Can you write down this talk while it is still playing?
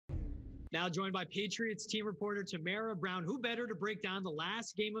Now joined by Patriots team reporter Tamara Brown. Who better to break down the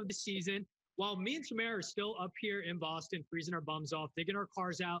last game of the season? While me and Tamara are still up here in Boston, freezing our bums off, digging our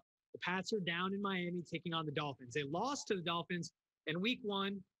cars out, the Pats are down in Miami taking on the Dolphins. They lost to the Dolphins in week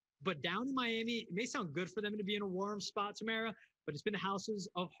 1, but down in Miami, it may sound good for them to be in a warm spot, Tamara, but it's been houses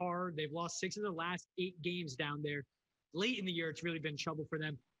of horror. They've lost 6 of their last 8 games down there. Late in the year, it's really been trouble for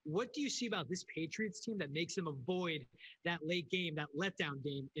them. What do you see about this Patriots team that makes them avoid that late game, that letdown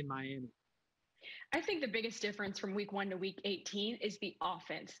game in Miami? I think the biggest difference from week 1 to week 18 is the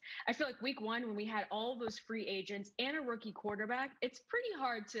offense. I feel like week 1, when we had all those free agents and a rookie quarterback, it's pretty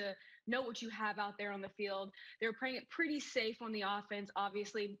hard to know what you have out there on the field. They were playing it pretty safe on the offense.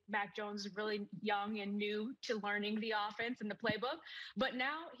 Obviously, Mac Jones is really young and new to learning the offense and the playbook, but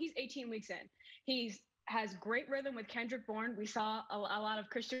now he's 18 weeks in. He's has great rhythm with Kendrick Bourne. We saw a lot of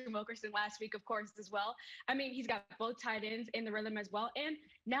Christian Wilkerson last week, of course, as well. I mean, he's got both tight ends in the rhythm as well. And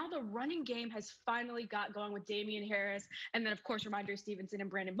now the running game has finally got going with Damian Harris. And then, of course, Ramondre Stevenson and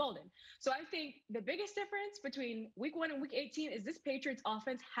Brandon Bolden. So I think the biggest difference between week 1 and week 18 is this Patriots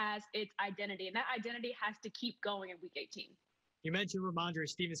offense has its identity. And that identity has to keep going in week 18. You mentioned Ramondre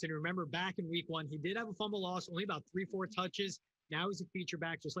Stevenson. Remember, back in week 1, he did have a fumble loss, only about 3-4 touches. Now he's a feature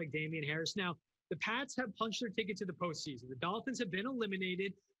back, just like Damian Harris. Now, the Pats have punched their ticket to the postseason. The Dolphins have been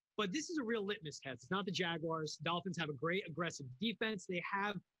eliminated, but this is a real litmus test. It's not the Jaguars. Dolphins have a great aggressive defense. They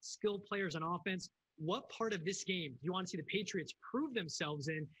have skilled players on offense. What part of this game do you want to see the Patriots prove themselves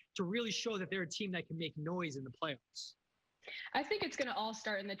in to really show that they're a team that can make noise in the playoffs? I think it's going to all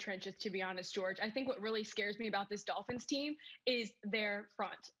start in the trenches, to be honest, George. I think what really scares me about this Dolphins team is their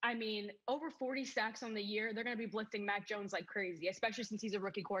front. I mean, over 40 sacks on the year. They're going to be blitzing Mac Jones like crazy, especially since he's a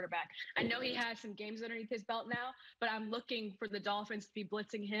rookie quarterback. I know he has some games underneath his belt now, but I'm looking for the Dolphins to be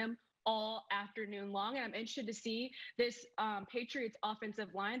blitzing him all afternoon long. And I'm interested to see this Patriots offensive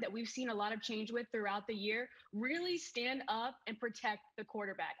line that we've seen a lot of change with throughout the year really stand up and protect the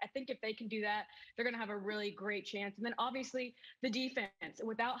quarterback. I think if they can do that, they're going to have a really great chance. And then obviously the defense,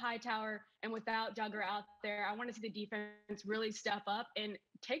 without Hightower and without Duggar out there, I want to see the defense really step up and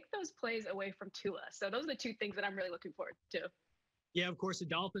take those plays away from Tua. So those are the 2 things that I'm really looking forward to. Yeah, of course, the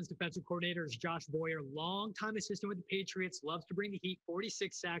Dolphins defensive coordinator is Josh Boyer, longtime assistant with the Patriots, loves to bring the heat,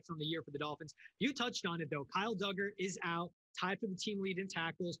 46 sacks on the year for the Dolphins. You touched on it, though. Kyle Duggar is out, tied for the team lead in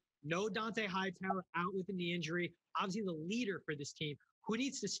tackles. No Dante Hightower, out with a knee injury. Obviously, the leader for this team. Who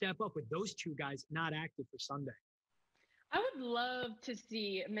needs to step up with those 2 guys not active for Sunday? I would love to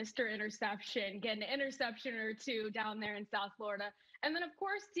see Mr. Interception get an interception or 2 down there in South Florida. And then, of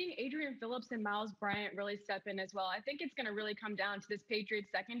course, seeing Adrian Phillips and Miles Bryant really step in as well. I think it's going to really come down to this Patriots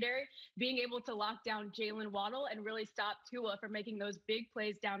secondary being able to lock down Jalen Waddle and really stop Tua from making those big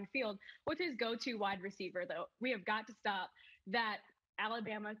plays downfield with his go-to wide receiver, though. We have got to stop that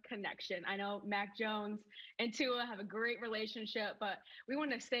Alabama connection. I know Mac Jones and Tua have a great relationship, but we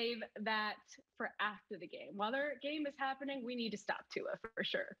want to save that for after the game. While their game is happening, we need to stop Tua for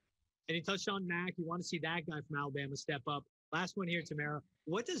sure. And he touched on Mac. You want to see that guy from Alabama step up. Last one here, Tamara.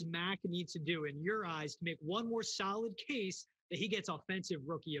 What does Mac need to do, in your eyes, to make one more solid case that he gets Offensive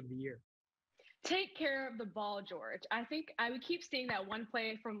Rookie of the Year? Take care of the ball, George. I think I would keep seeing that one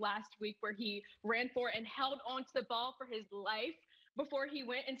play from last week where he ran for it and held onto the ball for his life before he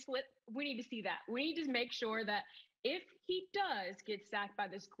went and split. We need to see that. We need to make sure that if he does get sacked by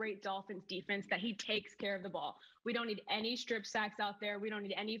this great Dolphins defense, that he takes care of the ball. We don't need any strip sacks out there. We don't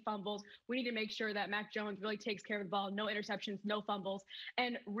need any fumbles. We need to make sure that Mac Jones really takes care of the ball, no interceptions, no fumbles,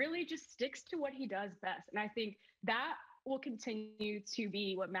 and really just sticks to what he does best. And I think that will continue to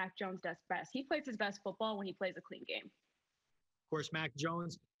be what Mac Jones does best. He plays his best football when he plays a clean game. Of course, Mac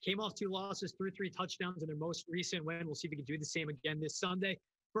Jones came off 2 losses, threw 3 touchdowns in their most recent win. We'll see if he can do the same again this Sunday.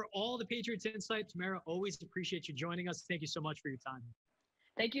 For all the Patriots insight, Tamara, always appreciate you joining us. Thank you so much for your time.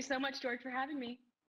 Thank you so much, George, for having me.